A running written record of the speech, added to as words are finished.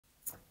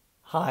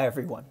Hi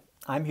everyone.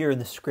 I'm here in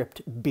the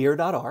script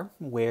beer.r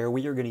where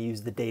we are going to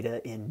use the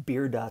data in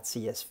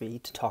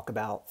beer.csv to talk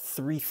about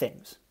three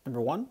things.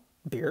 Number one,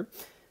 beer.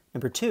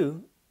 Number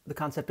two, the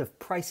concept of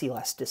price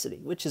elasticity,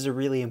 which is a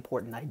really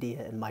important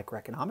idea in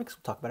microeconomics.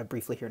 We'll talk about it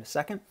briefly here in a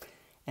second.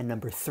 And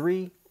number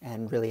three,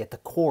 and really at the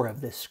core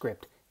of this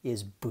script,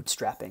 is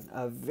bootstrapping,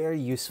 a very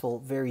useful,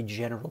 very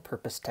general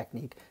purpose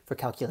technique for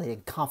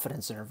calculating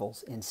confidence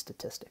intervals in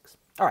statistics.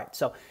 All right,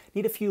 so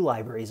need a few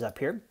libraries up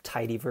here,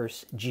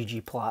 tidyverse,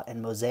 ggplot,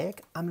 and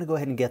mosaic. I'm going to go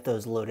ahead and get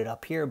those loaded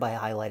up here by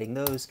highlighting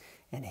those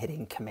and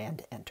hitting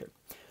Command Enter.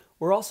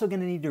 We're also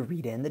going to need to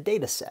read in the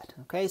data set,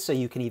 okay? So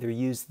you can either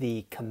use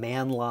the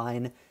command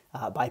line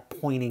by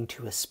pointing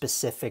to a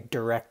specific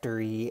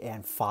directory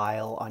and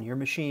file on your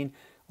machine,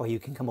 or you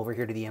can come over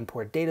here to the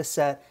import data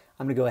set.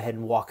 I'm going to go ahead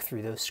and walk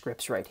through those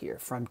scripts right here.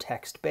 From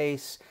text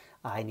base,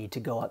 I need to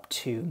go up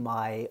to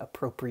my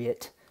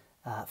appropriate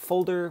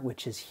folder,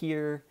 which is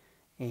here,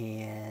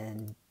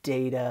 and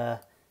data,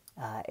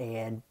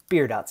 and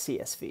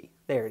beer.csv.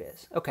 There it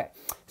is. Okay,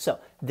 so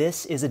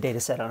this is a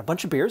data set on a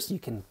bunch of beers. You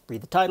can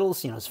read the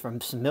titles, it's from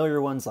familiar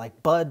ones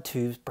like Bud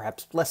to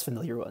perhaps less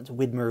familiar ones,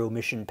 Widmer,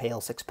 Omission,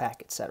 Pale,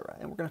 Six-Pack, etc.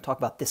 And we're going to talk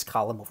about this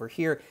column over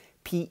here.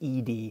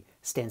 PED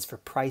stands for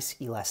price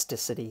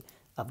elasticity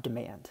of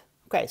demand.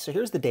 Okay, so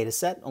here's the data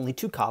set, only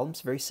two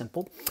columns, very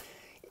simple.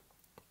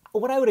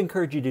 What I would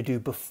encourage you to do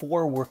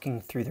before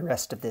working through the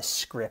rest of this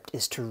script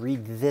is to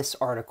read this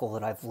article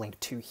that I've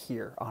linked to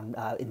here on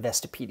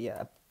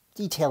Investopedia,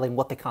 detailing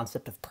what the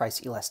concept of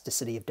price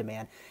elasticity of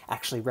demand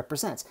actually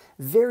represents.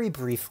 Very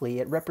briefly,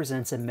 it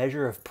represents a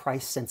measure of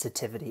price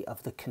sensitivity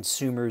of the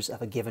consumers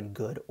of a given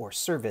good or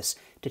service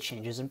to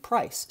changes in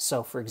price.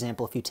 So, for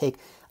example, if you take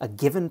a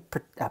given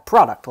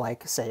product,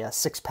 like, say, a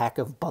six-pack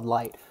of Bud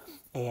Light,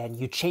 and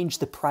you change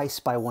the price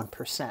by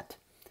 1%.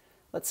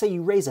 Let's say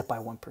you raise it by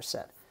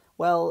 1%.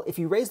 Well, if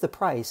you raise the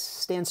price,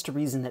 stands to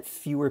reason that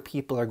fewer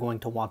people are going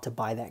to want to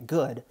buy that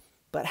good.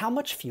 But how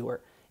much fewer?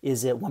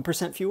 Is it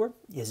 1% fewer?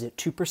 Is it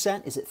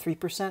 2%? Is it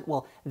 3%?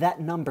 Well, that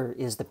number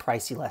is the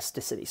price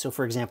elasticity. So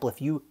for example, if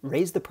you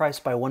raise the price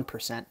by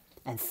 1%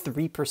 and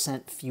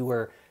 3%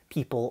 fewer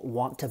people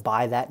want to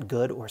buy that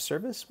good or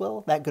service,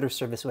 well, that good or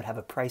service would have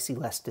a price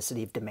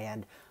elasticity of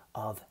demand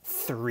of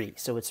 3.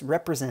 So it's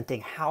representing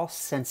how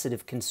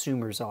sensitive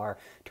consumers are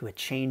to a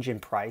change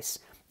in price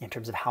in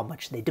terms of how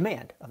much they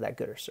demand of that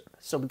good or service.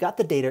 So we got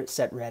the data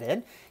set read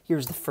in.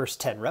 Here's the first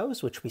 10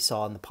 rows, which we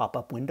saw in the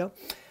pop-up window.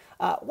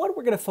 What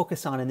we're going to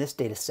focus on in this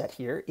data set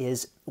here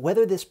is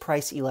whether this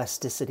price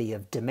elasticity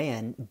of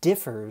demand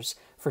differs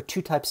for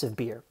two types of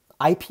beer.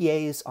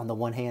 IPAs on the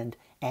one hand,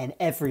 and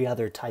every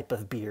other type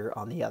of beer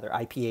on the other.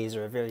 IPAs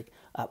are a very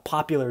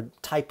popular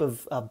type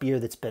of beer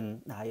that's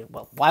been,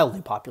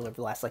 wildly popular over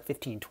the last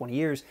 15, 20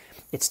 years.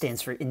 It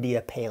stands for India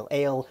Pale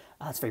Ale.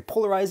 It's very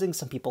polarizing.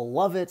 Some people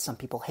love it. Some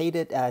people hate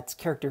it. Its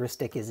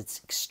characteristic is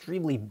it's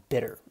extremely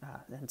bitter.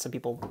 And some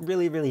people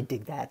really, really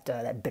dig that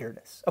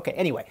bitterness. Okay,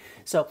 anyway,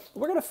 so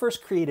we're going to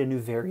first create a new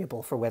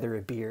variable for whether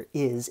a beer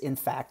is, in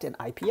fact, an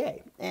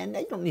IPA. And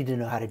you don't need to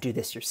know how to do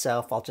this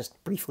yourself. I'll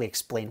just briefly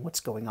explain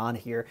what's going on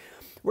here.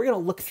 We're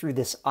going to look through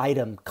this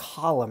item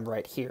column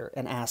right here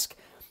and ask,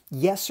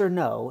 yes or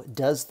no,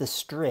 does the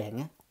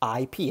string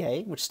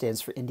IPA, which stands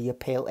for India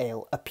Pale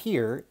Ale,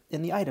 appear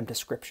in the item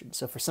description?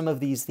 So for some of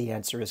these, the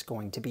answer is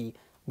going to be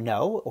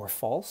no or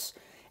false.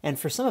 And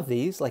for some of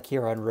these, like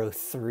here on row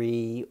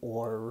 3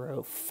 or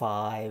row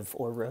 5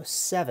 or row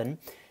 7,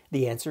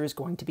 the answer is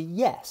going to be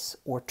yes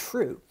or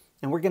true.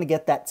 And we're going to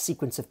get that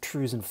sequence of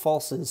trues and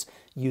falses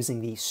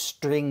using the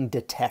string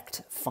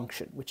detect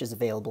function, which is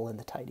available in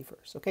the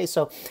tidyverse. Okay,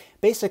 so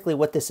basically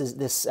what this is,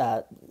 this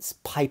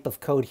pipe of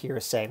code here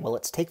is saying, well,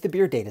 let's take the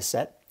beer data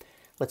set,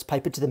 let's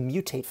pipe it to the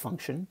mutate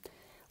function,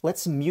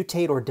 let's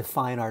mutate or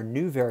define our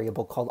new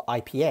variable called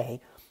IPA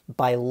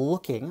by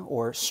looking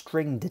or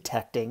string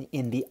detecting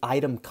in the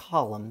item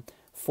column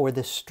for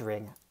the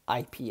string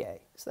IPA.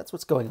 So that's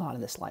what's going on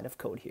in this line of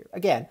code here.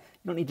 Again,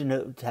 you don't need to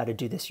know how to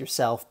do this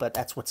yourself, but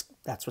that's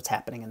what's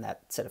happening in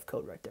that set of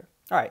code right there.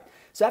 All right,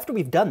 so after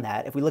we've done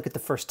that, if we look at the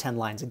first 10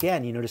 lines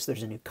again, you notice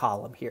there's a new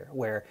column here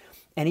where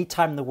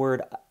anytime the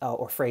word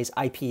or phrase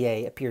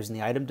IPA appears in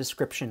the item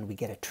description, we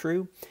get a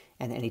true,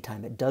 and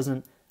anytime it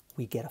doesn't,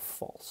 we get a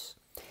false.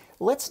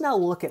 Let's now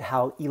look at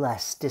how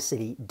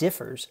elasticity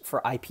differs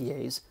for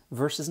IPAs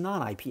versus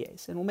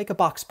non-IPAs, and we'll make a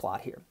box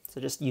plot here.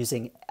 So just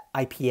using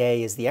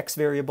IPA as the X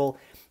variable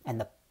and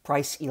the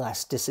price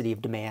elasticity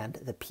of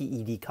demand, the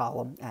PED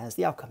column, as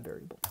the outcome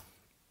variable.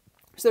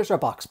 So there's our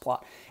box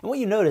plot. And what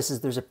you notice is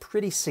there's a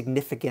pretty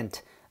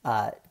significant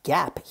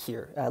gap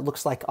here. It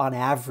looks like on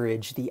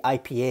average the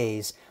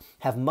IPAs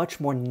have much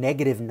more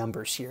negative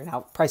numbers here.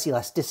 Now, price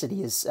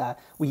elasticity is,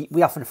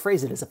 we often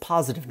phrase it as a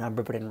positive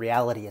number, but in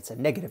reality it's a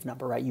negative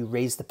number, right? You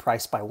raise the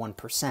price by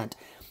 1%,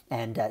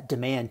 and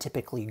demand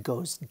typically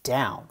goes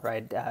down,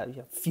 right?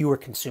 Fewer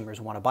consumers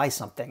want to buy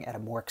something at a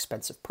more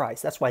expensive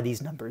price. That's why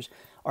these numbers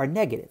are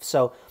negative.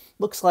 So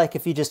looks like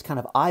if you just kind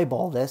of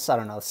eyeball this, I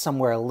don't know,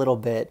 somewhere a little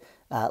bit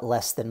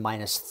less than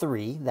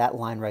 -3. That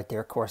line right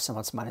there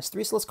corresponds to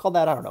 -3. So let's call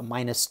that, I don't know,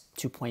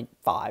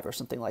 -2.5 or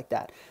something like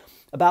that.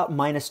 About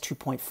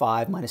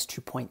 -2.5,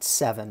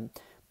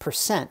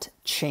 -2.7%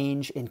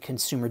 change in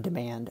consumer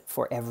demand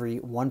for every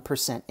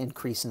 1%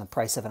 increase in the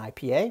price of an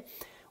IPA,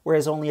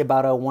 whereas only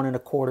about a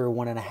 1.25,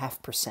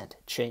 1.5%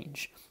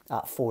 change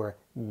for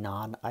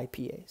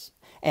non-IPAs.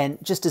 And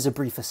just as a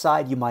brief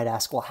aside, you might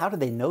ask, well, how do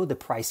they know the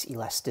price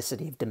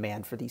elasticity of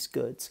demand for these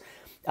goods?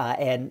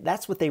 And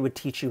that's what they would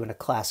teach you in a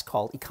class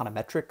called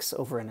econometrics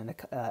over in an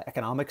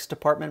economics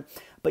department.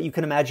 But you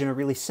can imagine a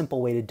really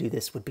simple way to do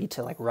this would be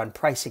to like run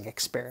pricing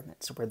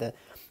experiments where the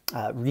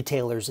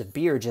retailers of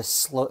beer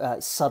just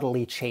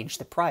subtly change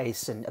the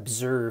price and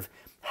observe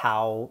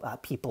how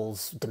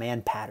people's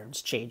demand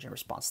patterns change in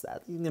response to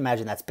that. You can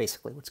imagine that's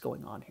basically what's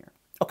going on here.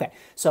 Okay,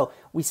 so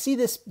we see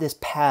this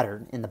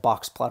pattern in the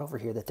box plot over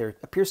here that there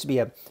appears to be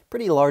a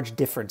pretty large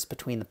difference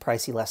between the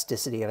price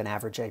elasticity of an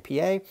average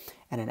IPA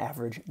and an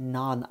average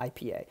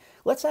non-IPA.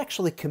 Let's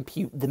actually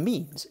compute the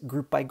means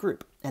group by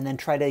group and then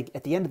try to,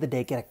 at the end of the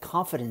day, get a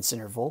confidence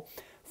interval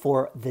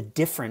for the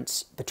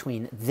difference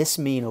between this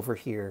mean over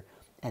here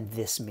and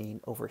this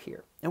mean over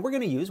here. And we're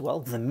going to use, well,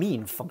 the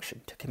mean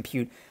function to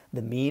compute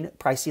the mean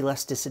price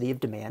elasticity of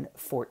demand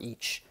for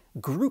each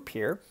group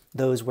here,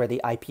 those where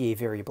the IPA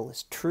variable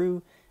is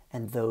true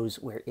and those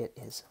where it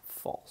is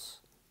false.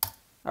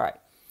 All right,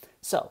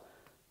 so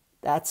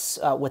that's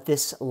what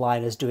this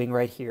line is doing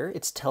right here.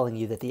 It's telling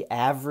you that the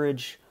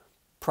average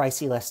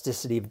price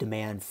elasticity of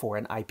demand for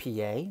an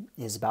IPA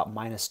is about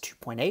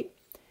 -2.8,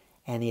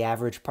 and the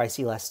average price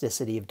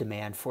elasticity of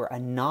demand for a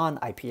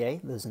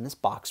non-IPA, those in this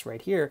box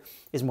right here,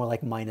 is more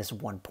like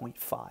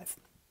 -1.5.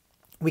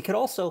 We could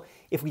also,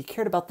 if we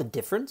cared about the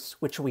difference,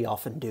 which we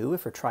often do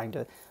if we're trying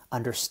to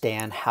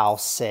understand how,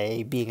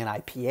 say, being an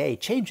IPA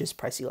changes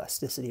price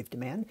elasticity of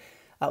demand,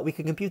 we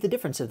could compute the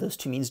difference of those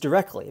two means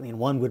directly. I mean,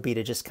 one would be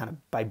to just kind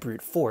of by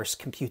brute force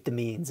compute the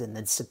means and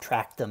then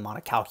subtract them on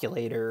a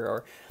calculator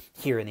or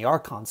here in the R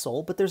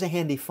console, but there's a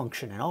handy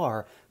function in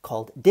R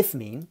called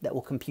diffmean that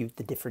will compute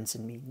the difference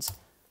in means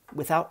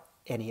without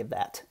any of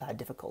that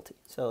difficulty.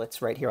 So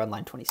it's right here on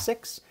line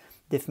 26.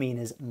 Diffmean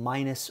is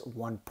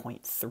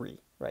 -1.3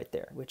 right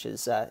there, which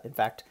is, in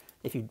fact,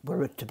 if you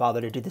were to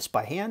bother to do this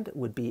by hand,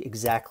 would be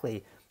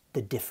exactly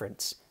the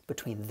difference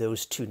between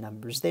those two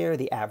numbers there,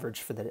 the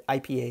average for the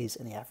IPAs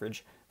and the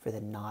average for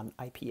the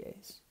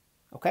non-IPAs.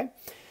 Okay?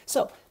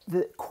 So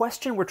the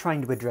question we're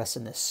trying to address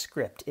in this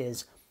script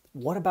is,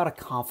 what about a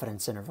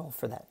confidence interval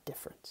for that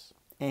difference?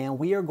 And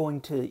we are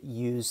going to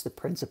use the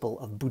principle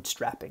of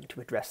bootstrapping to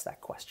address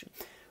that question.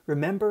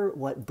 Remember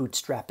what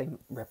bootstrapping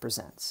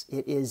represents.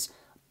 It is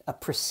a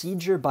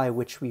procedure by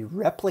which we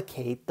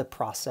replicate the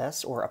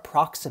process or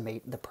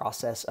approximate the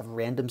process of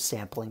random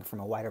sampling from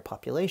a wider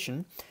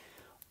population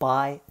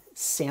by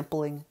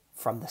sampling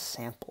from the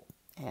sample.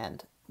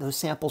 And those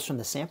samples from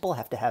the sample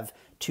have to have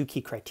two key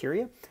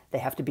criteria. They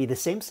have to be the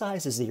same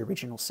size as the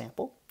original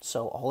sample,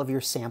 so all of your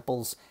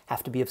samples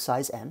have to be of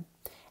size n,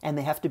 and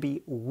they have to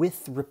be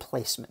with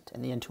replacement.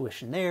 And the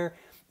intuition there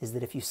is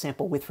that if you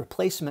sample with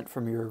replacement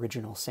from your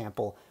original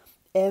sample,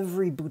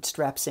 every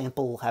Bootstrap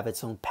sample will have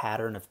its own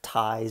pattern of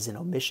ties and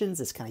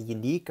omissions. It's kind of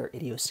unique or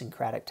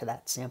idiosyncratic to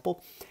that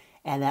sample.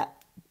 And that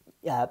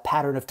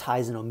pattern of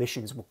ties and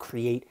omissions will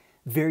create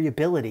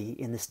variability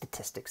in the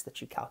statistics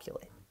that you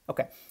calculate.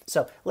 Okay,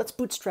 so let's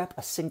bootstrap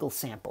a single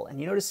sample.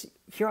 And you notice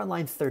here on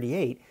line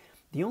 38,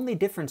 the only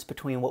difference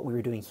between what we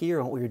were doing here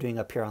and what we were doing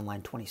up here on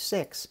line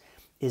 26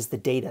 is the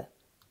data.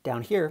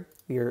 Down here,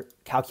 we are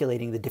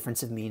calculating the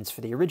difference of means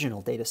for the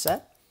original data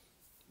set,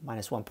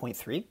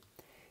 -1.3.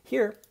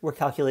 Here, we're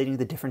calculating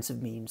the difference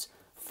of means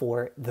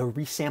for the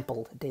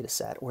resampled data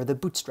set, or the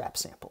Bootstrap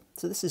sample.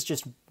 So this is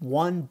just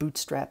one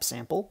Bootstrap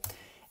sample,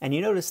 and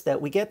you notice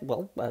that we get,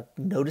 well, a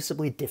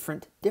noticeably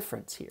different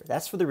difference here.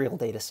 That's for the real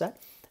data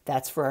set.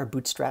 That's for our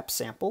Bootstrap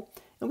sample.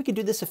 And we could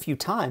do this a few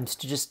times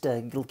to just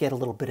get a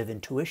little bit of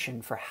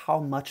intuition for how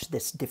much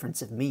this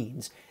difference of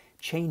means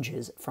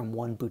changes from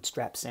one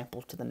Bootstrap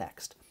sample to the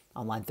next.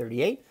 On line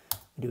 38,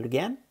 we do it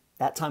again.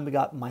 That time we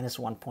got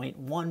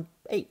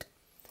 -1.18.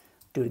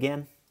 Do it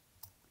again.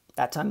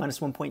 That time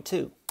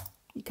 -1.2.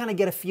 You kind of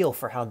get a feel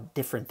for how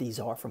different these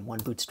are from one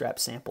Bootstrap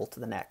sample to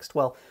the next.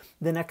 Well,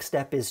 the next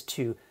step is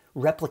to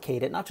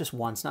replicate it, not just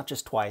once, not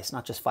just twice,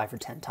 not just 5 or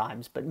 10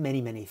 times, but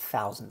many, many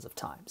thousands of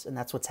times. And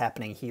that's what's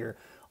happening here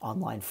on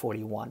line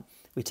 41.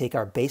 We take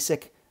our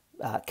basic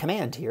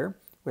command here,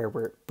 where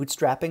we're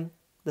bootstrapping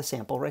the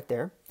sample right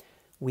there.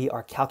 We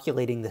are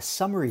calculating the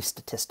summary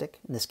statistic,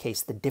 in this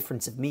case, the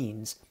difference of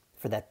means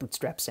for that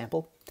Bootstrap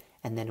sample.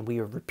 And then we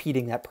are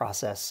repeating that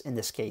process, in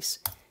this case,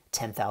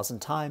 10,000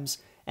 times,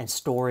 and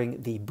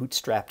storing the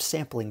bootstrapped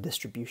sampling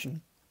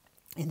distribution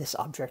in this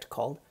object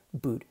called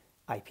boot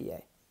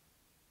IPA.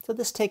 So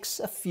this takes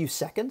a few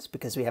seconds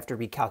because we have to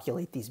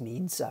recalculate these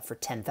means for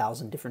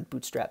 10,000 different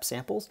Bootstrap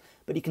samples,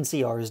 but you can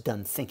see R is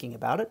done thinking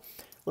about it.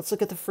 Let's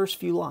look at the first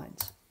few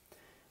lines.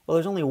 Well,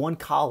 there's only one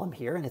column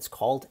here, and it's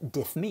called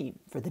diff mean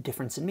for the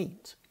difference in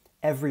means.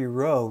 Every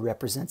row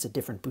represents a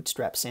different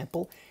Bootstrap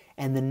sample,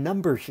 And the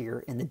number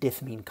here in the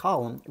diff mean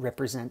column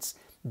represents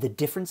the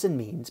difference in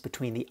means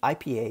between the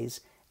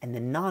IPAs and the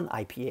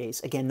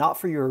non-IPAs. Again, not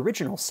for your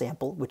original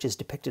sample, which is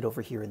depicted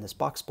over here in this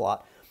box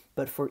plot,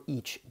 but for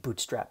each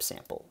Bootstrap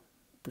sample.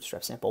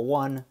 Bootstrap sample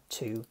 1,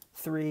 2,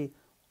 3,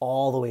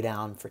 all the way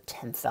down for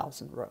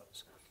 10,000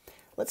 rows.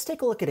 Let's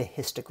take a look at a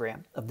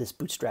histogram of this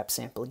Bootstrap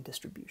sampling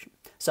distribution.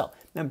 So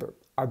remember,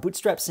 our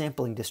Bootstrap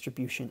sampling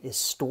distribution is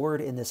stored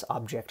in this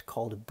object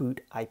called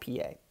boot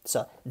IPA.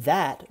 So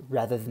that,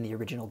 rather than the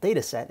original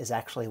data set, is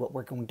actually what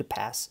we're going to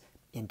pass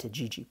into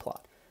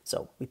ggplot.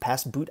 So we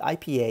pass boot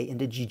IPA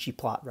into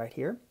ggplot right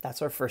here.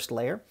 That's our first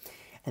layer.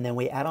 And then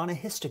we add on a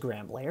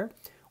histogram layer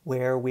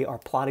where we are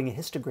plotting a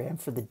histogram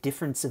for the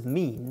difference of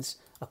means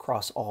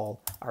across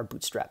all our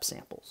Bootstrap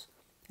samples.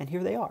 And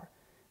here they are.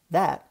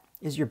 That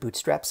is your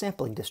Bootstrap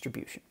sampling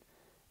distribution.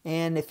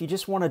 And if you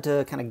just wanted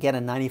to kind of get a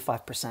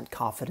 95%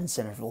 confidence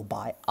interval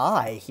by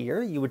eye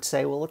here, you would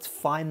say, well, let's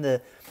find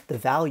the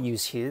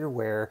values here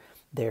where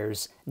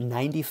there's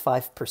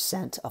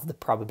 95% of the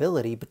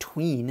probability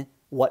between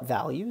what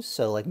values.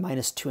 So like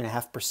minus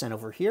 2.5%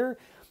 over here.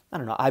 I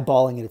don't know,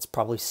 eyeballing it, it's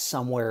probably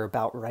somewhere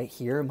about right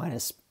here,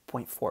 minus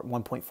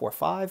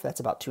 1.45. That's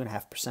about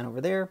 2.5% over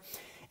there.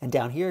 And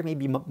down here,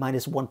 maybe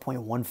minus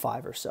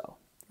 1.15 or so,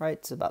 right?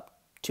 It's about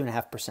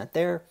 2.5%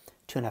 there,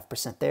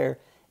 2.5% there,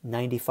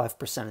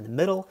 95% in the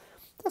middle.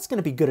 That's going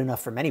to be good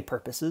enough for many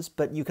purposes,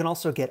 but you can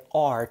also get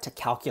R to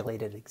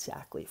calculate it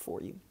exactly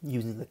for you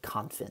using the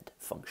conf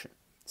function.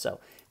 So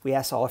if we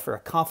ask R for a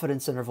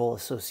confidence interval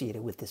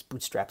associated with this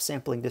Bootstrap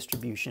sampling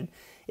distribution,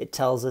 it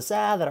tells us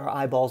that our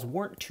eyeballs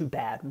weren't too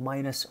bad,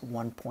 minus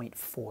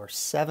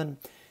 1.47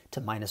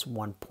 to minus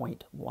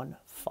 1.15.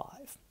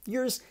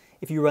 Yours,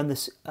 if you run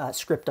this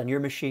script on your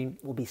machine,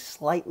 will be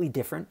slightly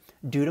different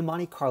due to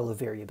Monte Carlo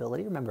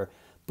variability. Remember,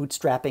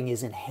 bootstrapping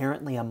is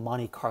inherently a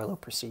Monte Carlo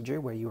procedure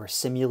where you are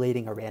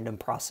simulating a random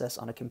process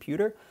on a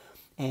computer.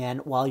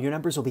 And while your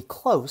numbers will be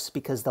close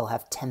because they'll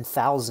have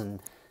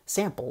 10,000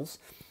 samples,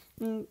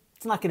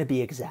 it's not going to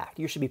be exact.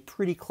 You should be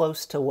pretty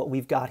close to what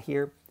we've got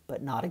here,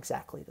 but not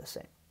exactly the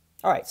same.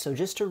 All right, so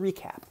just to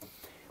recap,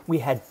 we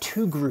had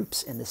two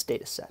groups in this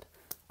data set,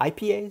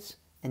 IPAs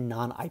and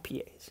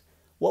non-IPAs.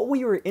 What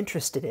we were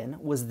interested in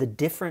was the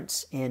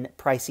difference in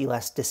price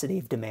elasticity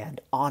of demand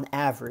on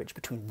average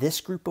between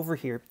this group over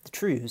here, the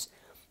trues,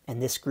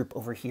 and this group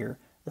over here,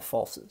 the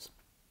falses.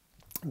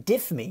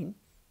 Diff mean,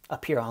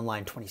 up here on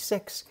line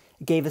 26,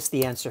 gave us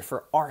the answer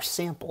for our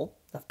sample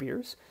of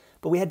beers,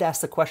 but we had to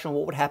ask the question,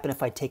 what would happen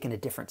if I'd taken a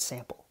different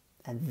sample?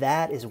 And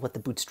that is what the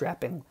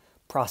bootstrapping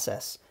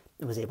process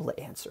was able to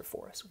answer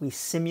for us. We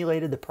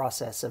simulated the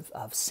process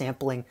of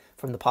sampling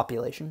from the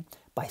population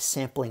by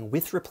sampling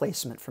with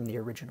replacement from the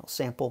original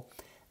sample.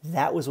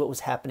 That was what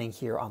was happening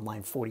here on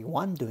line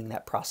 41, doing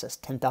that process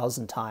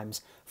 10,000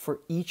 times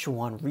for each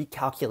one,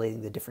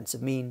 recalculating the difference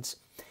of means.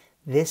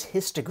 This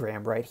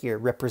histogram right here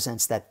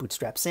represents that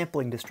Bootstrap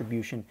sampling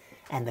distribution,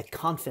 and the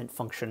conf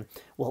function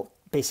will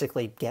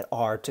basically get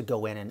R to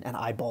go in and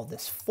eyeball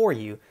this for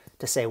you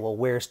to say, well,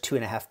 where's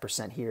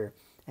 2.5% here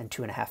and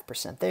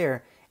 2.5%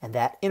 there? And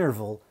that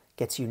interval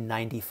gets you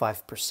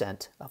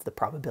 95% of the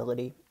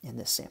probability in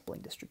this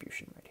sampling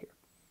distribution right here.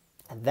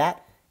 And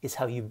that is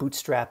how you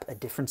bootstrap a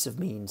difference of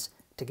means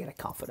to get a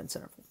confidence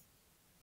interval.